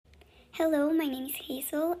Hello, my name is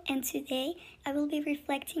Hazel, and today I will be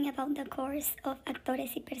reflecting about the course of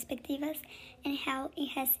Actores y Perspectivas and how it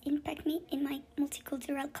has impacted me in my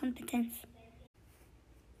multicultural competence.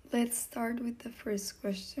 Let's start with the first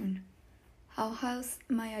question. How has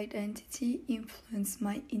my identity influenced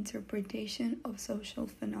my interpretation of social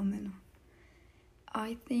phenomena?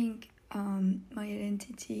 I think my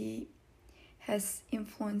identity has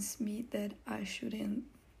influenced me that I shouldn't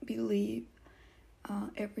believe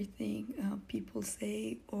everything people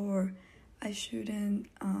say, or I shouldn't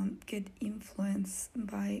get influenced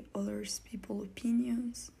by others people's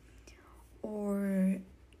opinions, or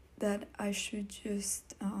that I should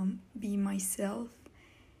just be myself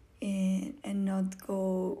and not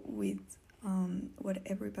go with what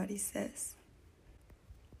everybody says.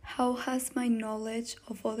 How has my knowledge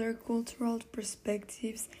of other cultural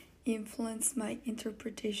perspectives influenced my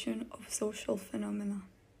interpretation of social phenomena?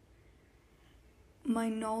 My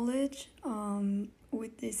knowledge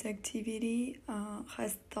with this activity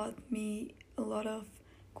has taught me a lot of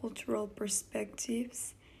cultural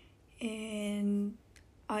perspectives, and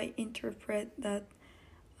I interpret that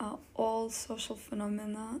all social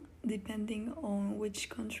phenomena, depending on which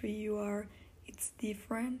country you are, it's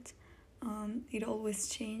different. It always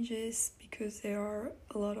changes because there are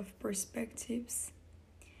a lot of perspectives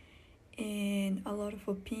and a lot of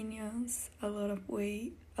opinions, a lot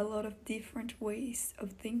of different ways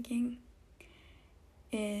of thinking,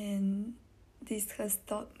 and this has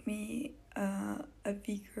taught me a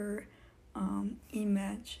bigger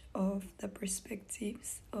image of the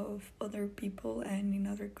perspectives of other people and in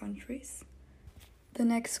other countries. The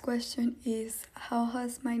next question is, how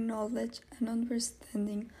has my knowledge and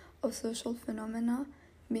understanding of social phenomena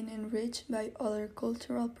been enriched by other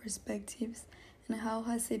cultural perspectives, and how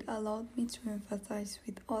has it allowed me to empathize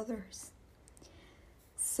with others?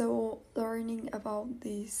 So learning about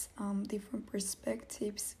these different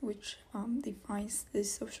perspectives, which defines the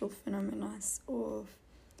social phenomena of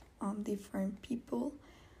different people,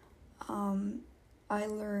 I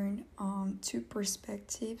learned two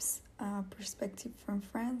perspectives, a perspective from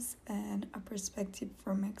France and a perspective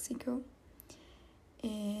from Mexico.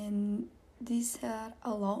 And this had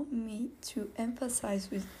allowed me to empathize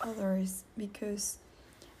with others because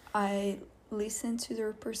I listen to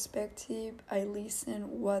their perspective, I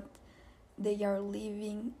listen what they are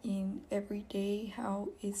living in every day, how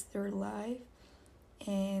is their life,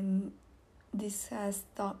 and this has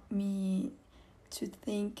taught me to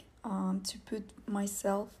think, to put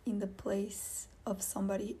myself in the place of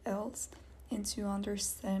somebody else and to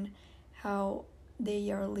understand how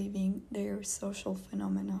they are living their social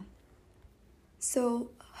phenomena. So,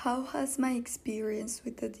 how has my experience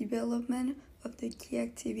with the development of the key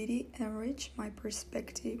activity enriched my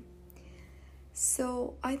perspective?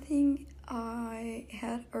 So, I think I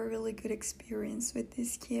had a really good experience with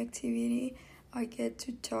this key activity. I get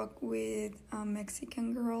to talk with a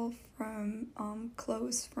Mexican girl from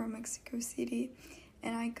close from Mexico City,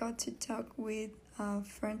 and I got to talk with a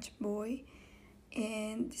French boy,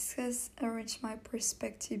 and this has enriched my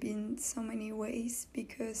perspective in so many ways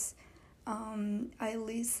because I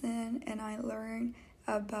listen and I learn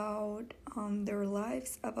about their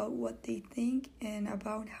lives, about what they think, and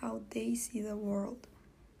about how they see the world.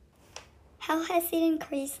 How has it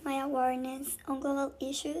increased my awareness on global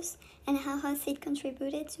issues, and how has it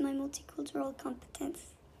contributed to my multicultural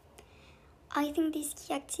competence? I think this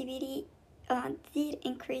key activity did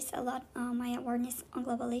increase a lot my awareness on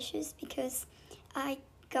global issues because I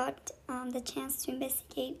got the chance to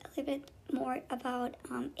investigate a little bit more about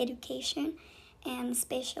education, and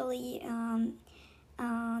especially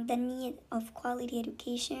the need of quality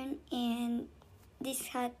education, and this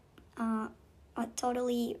had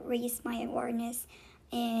totally raised my awareness,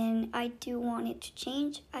 and I do want it to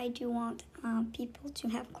change. I do want people to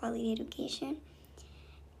have quality education,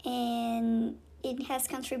 and it has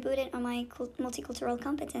contributed on my multicultural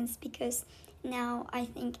competence because now I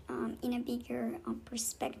think in a bigger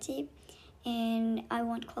perspective, and I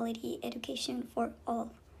want quality education for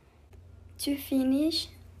all. To finish,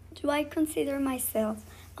 do I consider myself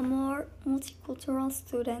a more multicultural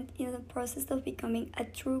student in the process of becoming a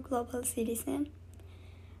true global citizen?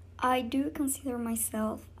 I do consider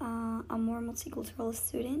myself a more multicultural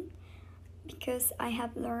student because I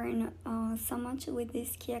have learned so much with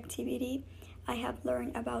this key activity. I have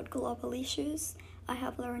learned about global issues, I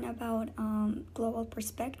have learned about global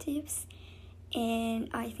perspectives, and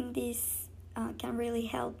I think this can really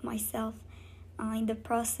help myself in the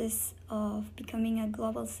process of becoming a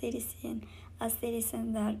global citizen, a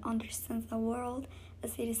citizen that understands the world, a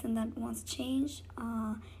citizen that wants change,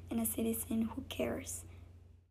 and a citizen who cares.